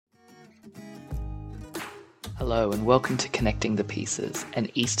Hello and welcome to Connecting the Pieces, an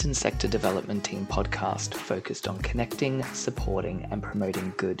Eastern Sector Development Team podcast focused on connecting, supporting and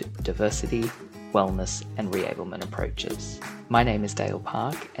promoting good diversity, wellness and re-ablement approaches. My name is Dale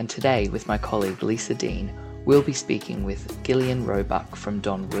Park and today with my colleague Lisa Dean, we'll be speaking with Gillian Roebuck from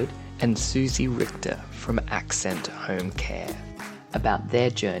Donwood and Susie Richter from Accent Home Care about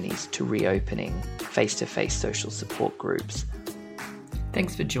their journeys to reopening face-to-face social support groups.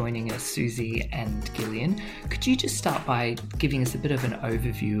 Thanks for joining us, Susie and Gillian. Could you just start by giving us a bit of an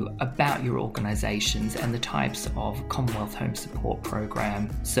overview about your organisations and the types of Commonwealth Home Support Program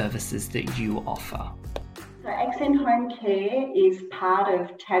services that you offer? So Accent Home Care is part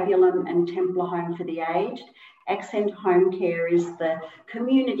of Tabulum and Templar Home for the Aged. Accent Home Care is the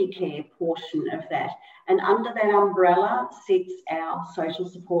community care portion of that. And under that umbrella sits our social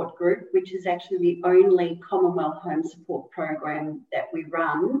support group, which is actually the only Commonwealth Home Support Program that we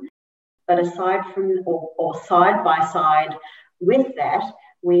run. But aside from, or side by side with that,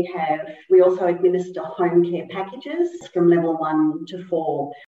 we also administer home care packages from level 1 to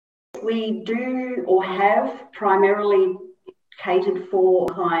 4. We do or have primarily catered for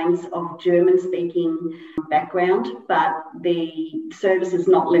clients of German-speaking background, but the service is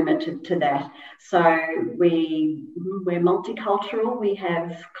not limited to that. So we're multicultural. We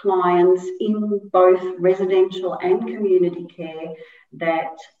have clients in both residential and community care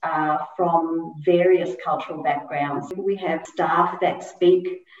that are from various cultural backgrounds. We have staff that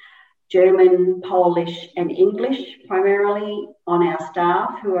speak German, Polish and English primarily on our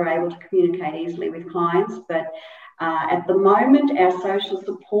staff who are able to communicate easily with clients, but at the moment, our social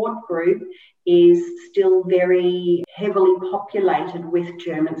support group is still very heavily populated with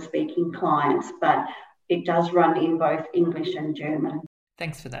German-speaking clients, but it does run in both English and German.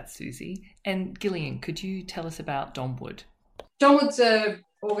 Thanks for that, Susie. And Gillian, could you tell us about Donwood? Donwood's an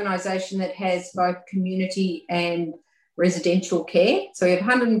organisation that has both community and residential care. So we have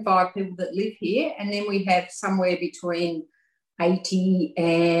 105 people that live here, and then we have somewhere between 80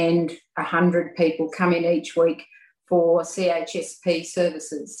 and 100 people come in each week for CHSP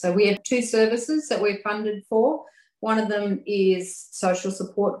services. So we have 2 services that we're funded for. One of them is social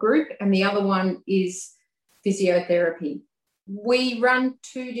support group and the other one is physiotherapy. We run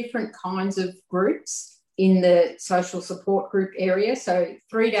 2 different kinds of groups in the social support group area. So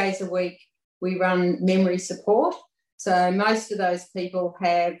 3 days a week we run memory support. So most of those people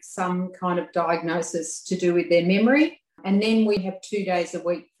have some kind of diagnosis to do with their memory. And then we have 2 days a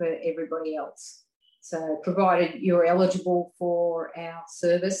week for everybody else. So provided you're eligible for our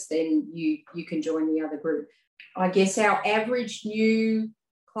service, then you can join the other group. I guess our average new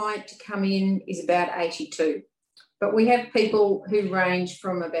client to come in is about 82. But we have people who range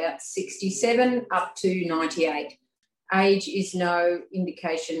from about 67 up to 98. Age is no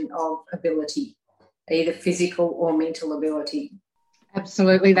indication of ability, either physical or mental ability.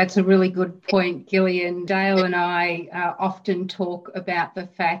 Absolutely. That's a really good point, Gillian. Dale and I often talk about the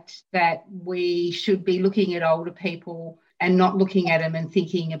fact that we should be looking at older people and not looking at them and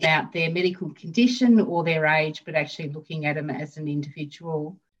thinking about their medical condition or their age, but actually looking at them as an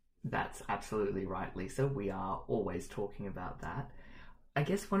individual. That's absolutely right, Lisa. We are always talking about that. I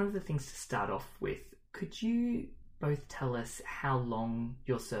guess one of the things to start off with, could you both tell us how long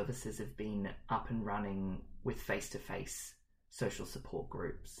your services have been up and running with face-to-face social support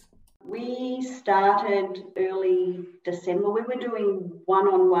groups? We started early December. We were doing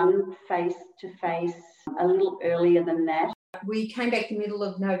one-on-one face-to-face a little earlier than that. We came back the middle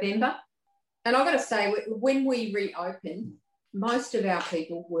of November. And I've got to say, when we reopened, most of our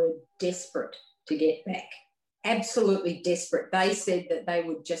people were desperate to get back. Absolutely desperate. They said that they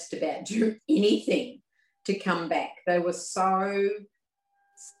would just about do anything to come back. They were so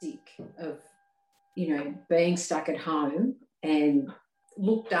sick of, being stuck at home and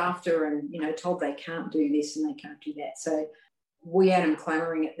looked after and, told they can't do this and they can't do that. So we had them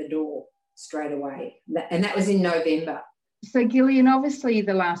clamouring at the door straight away. And that was in November. So, Gillian, obviously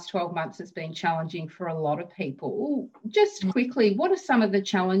the last 12 months has been challenging for a lot of people. Just quickly, what are some of the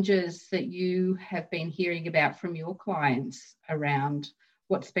challenges that you have been hearing about from your clients around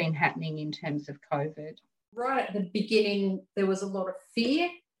what's been happening in terms of COVID? Right at the beginning, there was a lot of fear.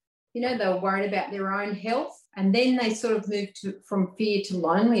 They were worried about their own health, and then they sort of moved from fear to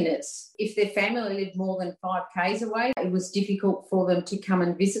loneliness. If their family lived more than 5 k's away, it was difficult for them to come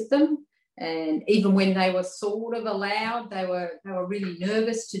and visit them. And even when they were sort of allowed, they were really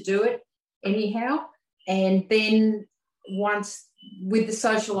nervous to do it anyhow. And then once with the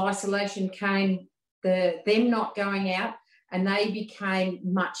social isolation came them not going out, and they became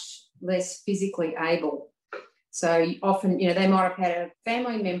much less physically able. So often, they might have had a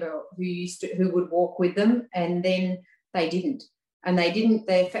family member who would walk with them, and then they didn't. And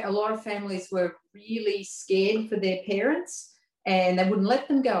a lot of families were really scared for their parents, and they wouldn't let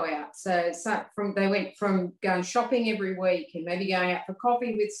them go out. So they went from going shopping every week and maybe going out for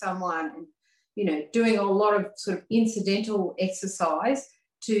coffee with someone and, doing a lot of sort of incidental exercise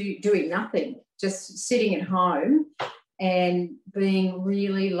to doing nothing, just sitting at home and being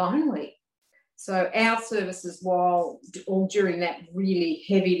really lonely. So our services, while all during that really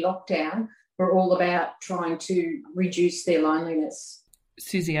heavy lockdown, were all about trying to reduce their loneliness.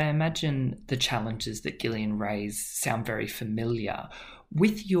 Susie, I imagine the challenges that Gillian raised sound very familiar.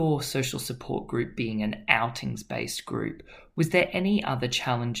 With your social support group being an outings-based group, was there any other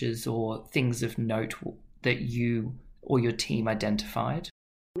challenges or things of note that you or your team identified?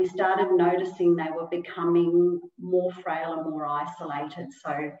 We started noticing they were becoming more frail and more isolated.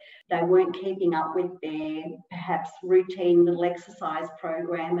 So they weren't keeping up with their perhaps routine little exercise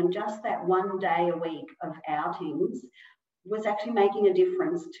program, and just that one day a week of outings was actually making a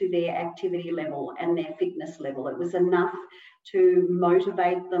difference to their activity level and their fitness level. It was enough to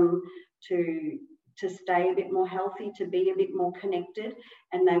motivate them to stay a bit more healthy, to be a bit more connected,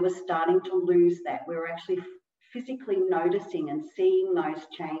 and they were starting to lose that. We were actually physically noticing and seeing those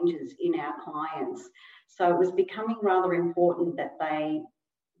changes in our clients. So it was becoming rather important that they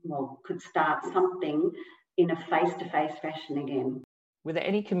could start something in a face-to-face fashion again. Were there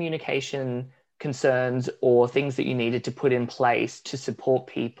any communication concerns or things that you needed to put in place to support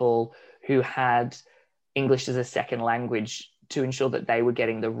people who had English as a second language to ensure that they were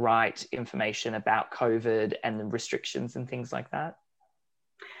getting the right information about COVID and the restrictions and things like that?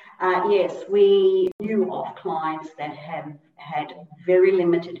 Yes, we knew of clients that have had very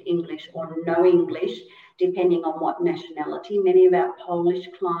limited English or no English, depending on what nationality. Many of our Polish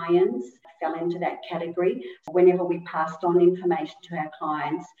clients fell into that category. Whenever we passed on information to our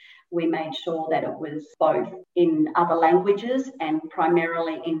clients, we made sure that it was both in other languages and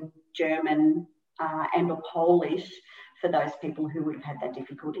primarily in German and or Polish for those people who would have had that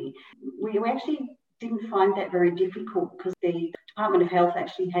difficulty. We actually didn't find that very difficult because the Department of Health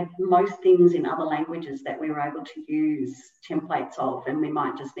actually had most things in other languages that we were able to use templates of, and we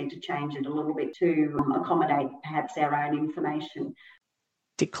might just need to change it a little bit to accommodate perhaps our own information.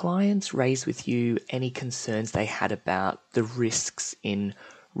 Did clients raise with you any concerns they had about the risks in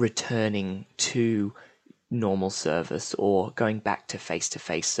returning to normal service or going back to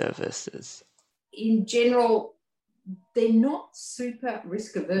face-to-face services? In general, they're not super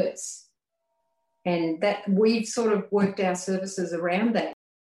risk averse. And that we've sort of worked our services around that.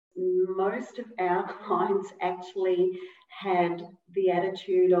 Most of our clients actually had the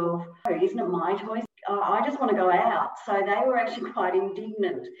attitude of, isn't it my choice? I just want to go out. So they were actually quite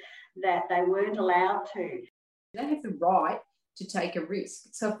indignant that they weren't allowed to. They have the right to take a risk.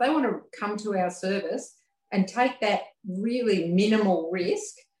 So if they want to come to our service and take that really minimal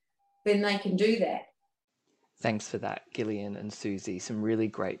risk, then they can do that. Thanks for that, Gillian and Susie. Some really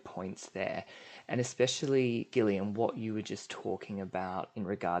great points there. And especially, Gillian, what you were just talking about in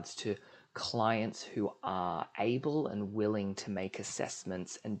regards to clients who are able and willing to make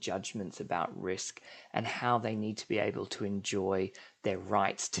assessments and judgments about risk and how they need to be able to enjoy their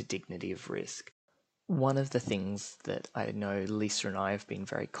rights to dignity of risk. One of the things that I know Lisa and I have been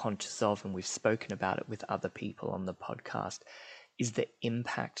very conscious of, and we've spoken about it with other people on the podcast, is the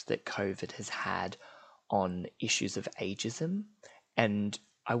impact that COVID has had on issues of ageism. And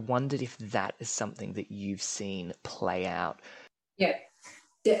I wondered if that is something that you've seen play out. Yeah,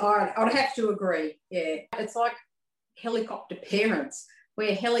 I'd have to agree. Yeah, it's like helicopter parents.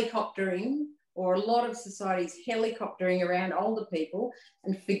 We're helicoptering, or a lot of societies helicoptering around older people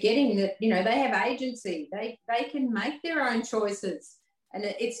and forgetting that, they have agency. They can make their own choices. And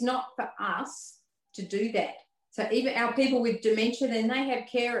it's not for us to do that. So even our people with dementia, then they have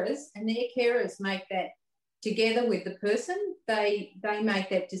carers, and their carers make that together with the person. They make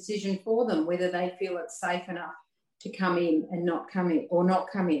that decision for them, whether they feel it's safe enough to come in and not come in or not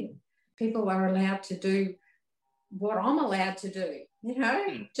come in. People are allowed to do what I'm allowed to do.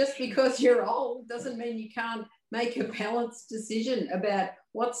 Just because you're old doesn't mean you can't make a balanced decision about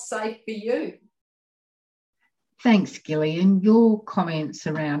what's safe for you. Thanks, Gillian. Your comments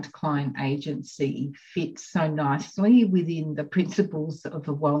around client agency fit so nicely within the principles of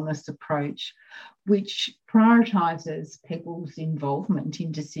the wellness approach, which prioritises people's involvement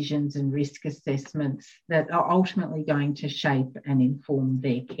in decisions and risk assessments that are ultimately going to shape and inform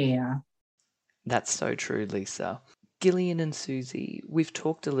their care. That's so true, Lisa. Gillian and Susie, we've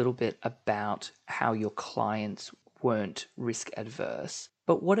talked a little bit about how your clients weren't risk adverse,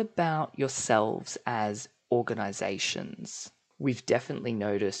 but what about yourselves as organisations, we've definitely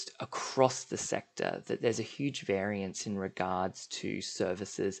noticed across the sector that there's a huge variance in regards to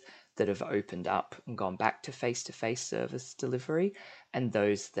services that have opened up and gone back to face-to-face service delivery and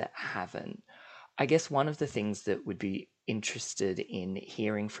those that haven't. I guess one of the things that would be interested in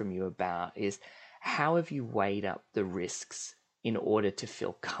hearing from you about is how have you weighed up the risks in order to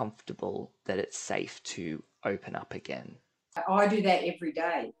feel comfortable that it's safe to open up again? I do that every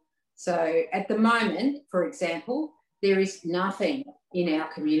day. So at the moment, for example, there is nothing in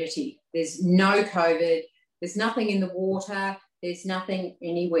our community. There's no COVID, there's nothing in the water, there's nothing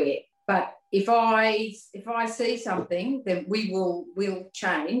anywhere. But if I see something, then we'll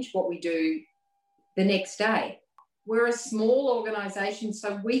change what we do the next day. We're a small organisation,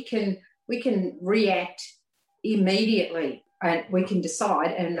 so we can react immediately and we can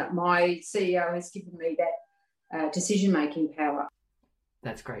decide, and my CEO has given me that decision-making power.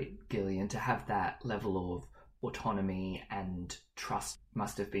 That's great, Gillian. To have that level of autonomy and trust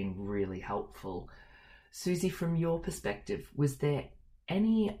must have been really helpful. Susie, from your perspective, was there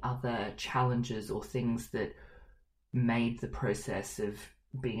any other challenges or things that made the process of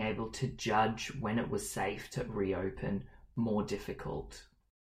being able to judge when it was safe to reopen more difficult?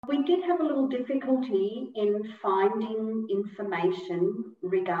 We did have a little difficulty in finding information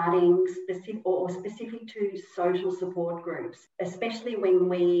regarding specific to social support groups, especially when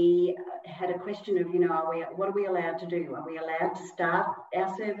we had a question of, what are we allowed to do? Are we allowed to start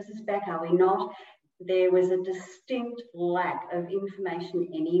our services back? Are we not? There was a distinct lack of information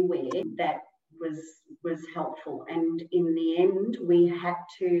anywhere that was helpful, and in the end we had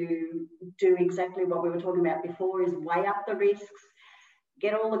to do exactly what we were talking about before, is weigh up the risks,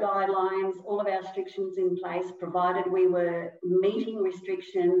 get all the guidelines, all of our restrictions in place, provided we were meeting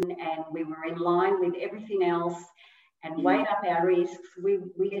restrictions and we were in line with everything else, and weighed up our risks. We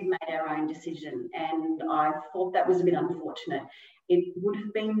had made our own decision, and I thought that was a bit unfortunate. It would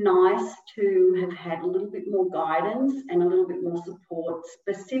have been nice to have had a little bit more guidance and a little bit more support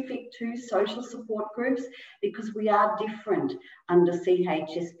specific to social support groups, because we are different under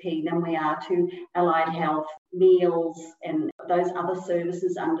CHSP than we are to allied health, meals and those other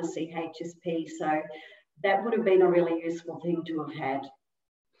services under CHSP. So that would have been a really useful thing to have had.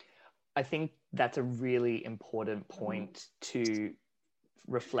 I think that's a really important point to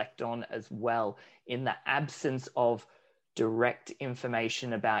reflect on as well. In the absence of direct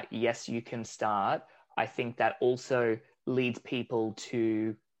information about, yes, you can start, I think that also leads people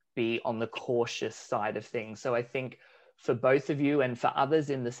to be on the cautious side of things. So I think for both of you and for others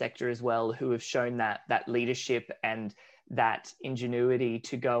in the sector as well who have shown that leadership and that ingenuity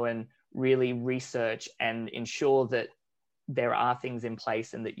to go and really research and ensure that there are things in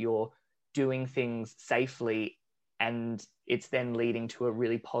place and that you're doing things safely, and it's then leading to a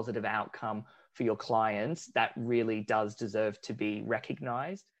really positive outcome for your clients, that really does deserve to be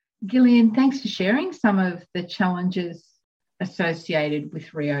recognised. Gillian, thanks for sharing some of the challenges associated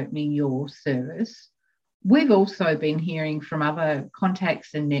with reopening your service. We've also been hearing from other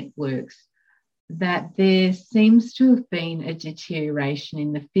contacts and networks that there seems to have been a deterioration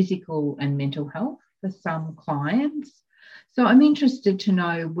in the physical and mental health for some clients. So I'm interested to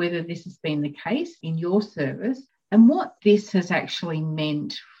know whether this has been the case in your service and what this has actually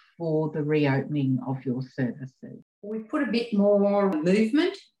meant for the reopening of your services. We've put a bit more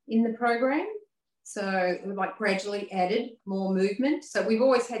movement in the program. So we've gradually added more movement. So we've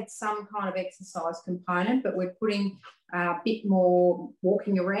always had some kind of exercise component, but we're putting a bit more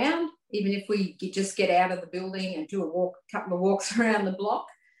walking around, even if we just get out of the building and do a couple of walks around the block.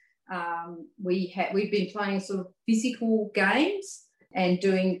 We've been playing sort of physical games and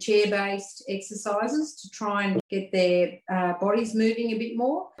doing chair-based exercises to try and get their bodies moving a bit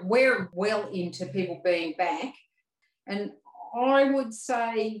more. We're well into people being back, and I would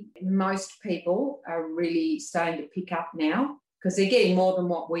say most people are really starting to pick up now because they're getting more than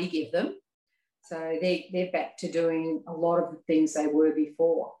what we give them. So they're back to doing a lot of the things they were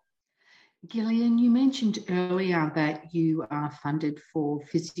before. Gillian, you mentioned earlier that you are funded for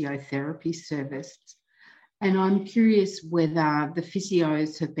physiotherapy service, and I'm curious whether the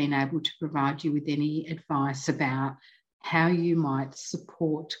physios have been able to provide you with any advice about how you might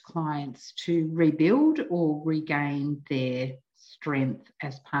support clients to rebuild or regain their strength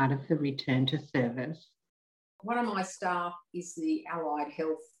as part of the return to service. One of my staff is the allied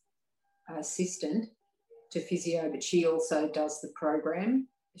health assistant to physio, but she also does the program.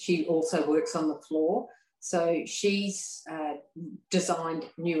 She also works on the floor. So she's designed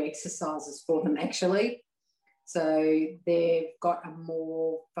new exercises for them, actually. So they've got a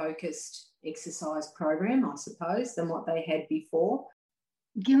more focused exercise program, I suppose, than what they had before.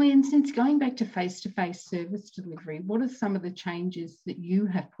 Gillian, since going back to face-to-face service delivery, what are some of the changes that you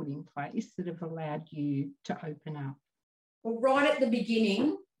have put in place that have allowed you to open up? Well, right at the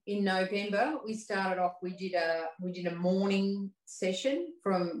beginning in November, we started off, we did a morning session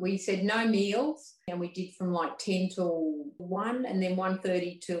we said no meals, and we did from like 10 till 1 and then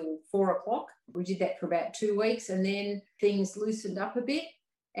 1:30 till 4 o'clock. We did that for about 2 weeks, and then things loosened up a bit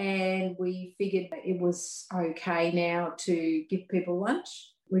and we figured it was okay now to give people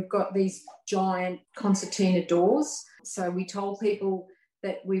lunch. We've got these giant concertina doors, so we told people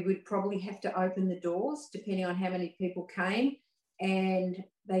that we would probably have to open the doors depending on how many people came, and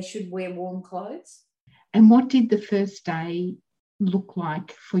they should wear warm clothes. And what did the first day look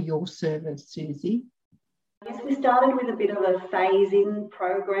like for your service, Susie? Yes, we started with a bit of a phase-in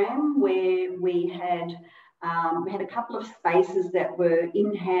program where we had a couple of spaces that were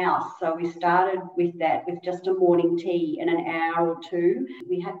in-house. So we started with that, with just a morning tea and an hour or two.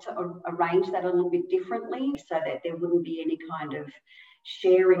 We had to arrange that a little bit differently so that there wouldn't be any kind of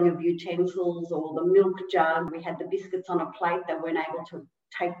sharing of utensils or the milk jug. We had the biscuits on a plate. They weren't able to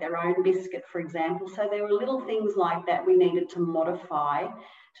take their own biscuit, for example. So there were little things like that we needed to modify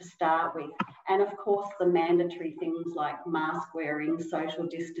to start with. And of course, the mandatory things like mask wearing, social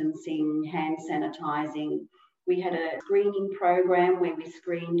distancing, hand sanitising. We had a screening program where we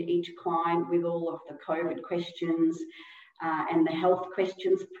screened each client with all of the COVID questions and the health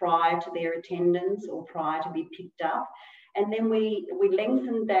questions prior to their attendance or prior to be picked up. And then we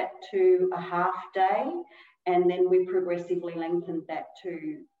lengthened that to a half day, and then we progressively lengthened that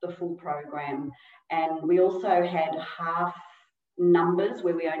to the full program. And we also had half numbers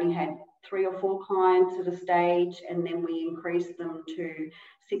where we only had 3 or 4 clients at a stage, and then we increased them to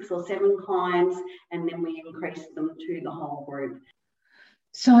 6 or 7 clients, and then we increased them to the whole group.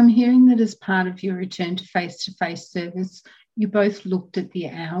 So I'm hearing that as part of your return to face-to-face service, you both looked at the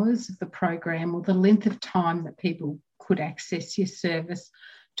hours of the program or the length of time that people could access your service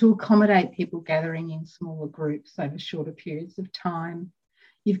to accommodate people gathering in smaller groups over shorter periods of time.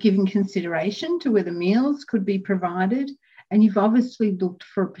 You've given consideration to whether meals could be provided, and you've obviously looked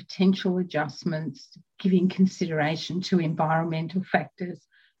for potential adjustments, giving consideration to environmental factors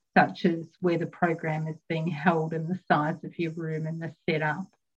such as where the program is being held and the size of your room and the setup.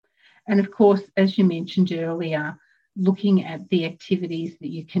 And of course, as you mentioned earlier, looking at the activities that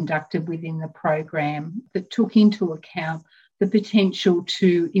you conducted within the program that took into account the potential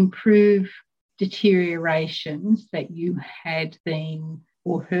to improve deteriorations that you had been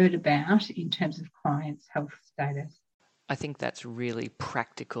or heard about in terms of clients' health status. I think that's really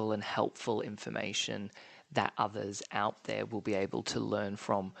practical and helpful information that others out there will be able to learn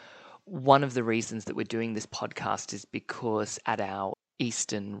from. One of the reasons that we're doing this podcast is because at our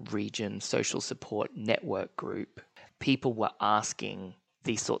Eastern Region Social Support Network group, people were asking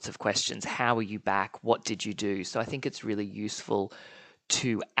these sorts of questions. How are you back? What did you do? So I think it's really useful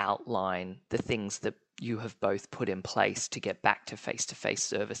to outline the things that you have both put in place to get back to face-to-face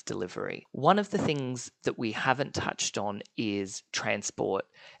service delivery. One of the things that we haven't touched on is transport,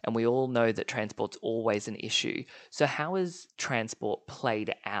 and we all know that transport's always an issue. So how has transport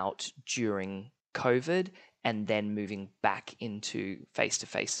played out during COVID and then moving back into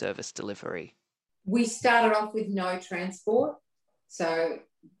face-to-face service delivery? We started off with no transport. So,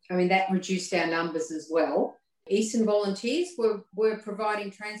 that reduced our numbers as well. Eastern Volunteers were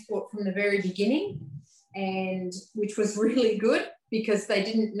providing transport from the very beginning, and which was really good because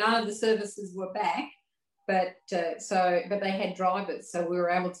none of the services were back, but they had drivers. So we were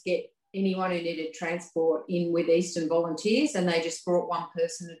able to get anyone who needed transport in with Eastern Volunteers, and they just brought one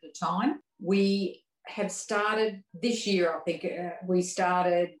person at a time. We have started this year, I think, we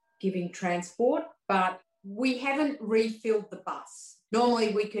started giving transport, but we haven't refilled the bus.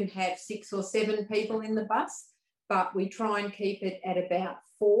 Normally we can have 6 or 7 people in the bus, but we try and keep it at about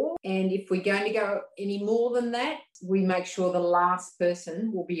 4. And if we're going to go any more than that, we make sure the last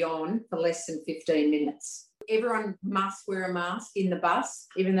person will be on for less than 15 minutes. Everyone must wear a mask in the bus,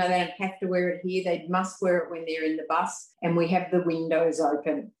 even though they don't have to wear it here. They must wear it when they're in the bus. And we have the windows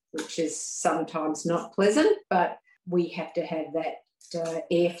open, which is sometimes not pleasant, but we have to have that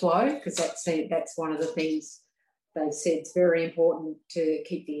airflow because that's one of the things they've said. It's very important to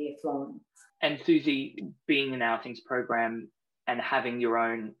keep the air flowing. And Susie, being in Our Things program and having your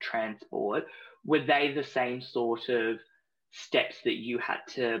own transport, were they the same sort of steps that you had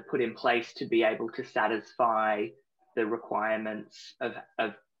to put in place to be able to satisfy the requirements of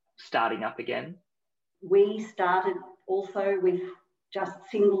starting up again? We started also with just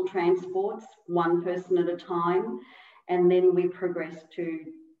single transports, one person at a time, and then we progressed to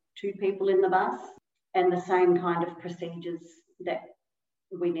 2 people in the bus, and the same kind of procedures that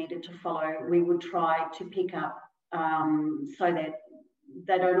we needed to follow. We would try to pick up so that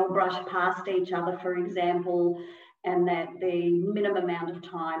they don't all brush past each other, for example, and that the minimum amount of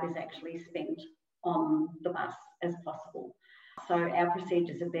time is actually spent on the bus as possible. So our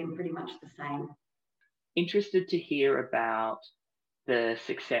procedures have been pretty much the same. Interested to hear about the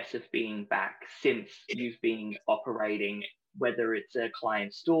success of being back since you've been operating, whether it's a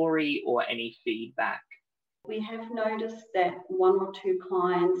client story or any feedback. We have noticed that 1 or 2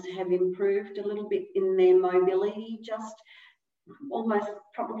 clients have improved a little bit in their mobility, just almost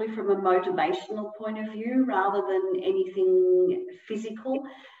probably from a motivational point of view rather than anything physical,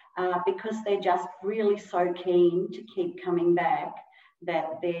 because they're just really so keen to keep coming back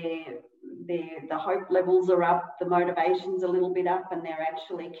that the hope levels are up, the motivation's a little bit up, and they're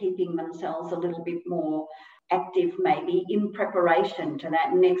actually keeping themselves a little bit more active maybe in preparation to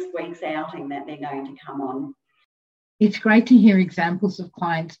that next week's outing that they're going to come on. It's great to hear examples of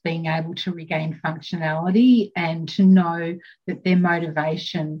clients being able to regain functionality and to know that their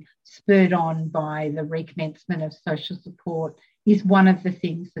motivation, spurred on by the recommencement of social support, is one of the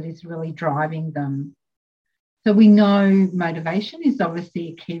things that is really driving them. So we know motivation is obviously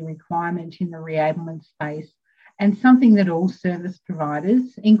a key requirement in the reablement space, and something that all service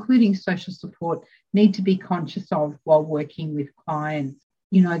providers, including social support, need to be conscious of while working with clients.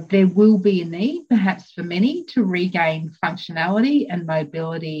 You know, there will be a need, perhaps for many, to regain functionality and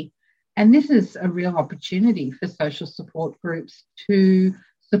mobility. And this is a real opportunity for social support groups to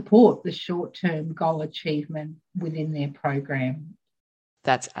support the short-term goal achievement within their program.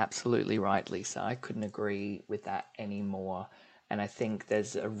 That's absolutely right, Lisa. I couldn't agree with that anymore. And I think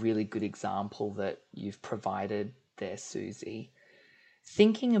there's a really good example that you've provided there, Susie.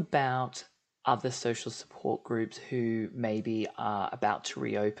 Thinking about other social support groups who maybe are about to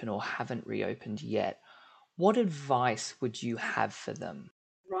reopen or haven't reopened yet, what advice would you have for them?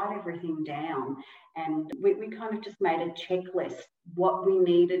 Write everything down, and we kind of just made a checklist, what we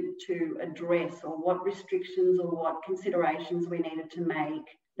needed to address or what restrictions or what considerations we needed to make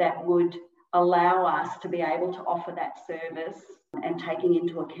that would allow us to be able to offer that service, and taking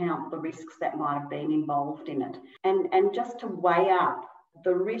into account the risks that might have been involved in it. And just to weigh up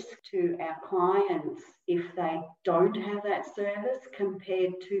the risk to our clients if they don't have that service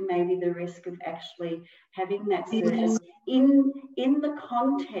compared to maybe the risk of actually having that service in the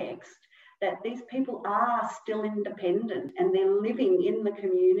context that these people are still independent and they're living in the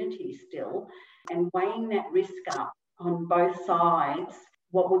community still, and weighing that risk up on both sides,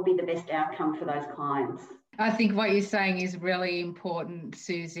 what would be the best outcome for those clients? I think what you're saying is really important,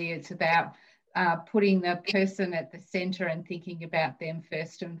 Susie. It's about putting the person at the centre and thinking about them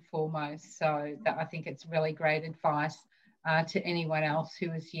first and foremost. So I think it's really great advice to anyone else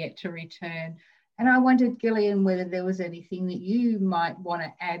who is yet to return. And I wondered, Gillian, whether there was anything that you might want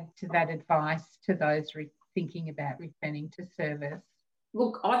to add to that advice to those thinking about returning to service.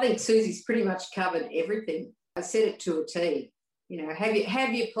 Look, I think Susie's pretty much covered everything. I said it to a T. You know, have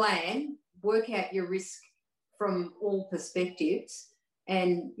your plan, work out your risk from all perspectives,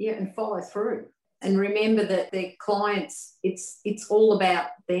 and follow through. And remember that their clients, it's all about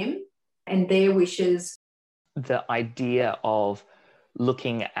them and their wishes. The idea of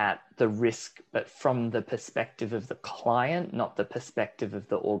looking at the risk, but from the perspective of the client, not the perspective of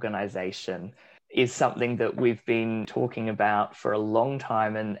the organisation, is something that we've been talking about for a long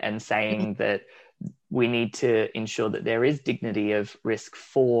time, and saying that we need to ensure that there is dignity of risk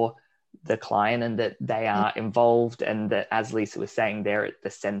for the client and that they are involved, and that, as Lisa was saying, they're at the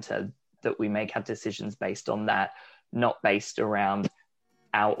centre, that we make our decisions based on that, not based around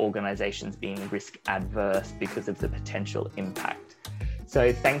our organisations being risk adverse because of the potential impact.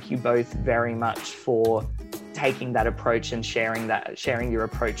 So thank you both very much for taking that approach and sharing your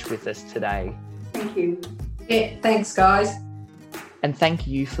approach with us today. Thank you. Yeah, thanks, guys. And thank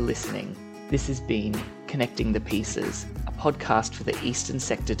you for listening. This has been Connecting the Pieces, a podcast for the Eastern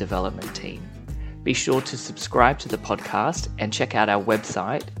Sector Development Team. Be sure to subscribe to the podcast and check out our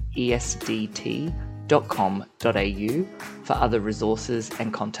website, esdt.com.au, for other resources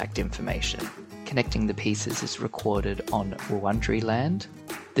and contact information. Connecting the Pieces is recorded on Wurundjeri land.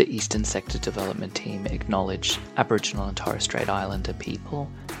 The Eastern Sector Development Team acknowledge Aboriginal and Torres Strait Islander people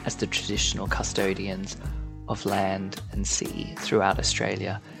as the traditional custodians of land and sea throughout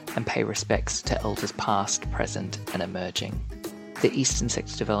Australia, and pay respects to elders past, present and emerging. The Eastern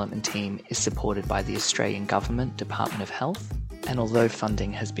Sector Development Team is supported by the Australian Government Department of Health, and although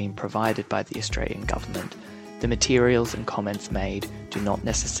funding has been provided by the Australian Government, the materials and comments made do not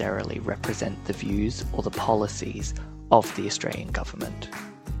necessarily represent the views or the policies of the Australian Government.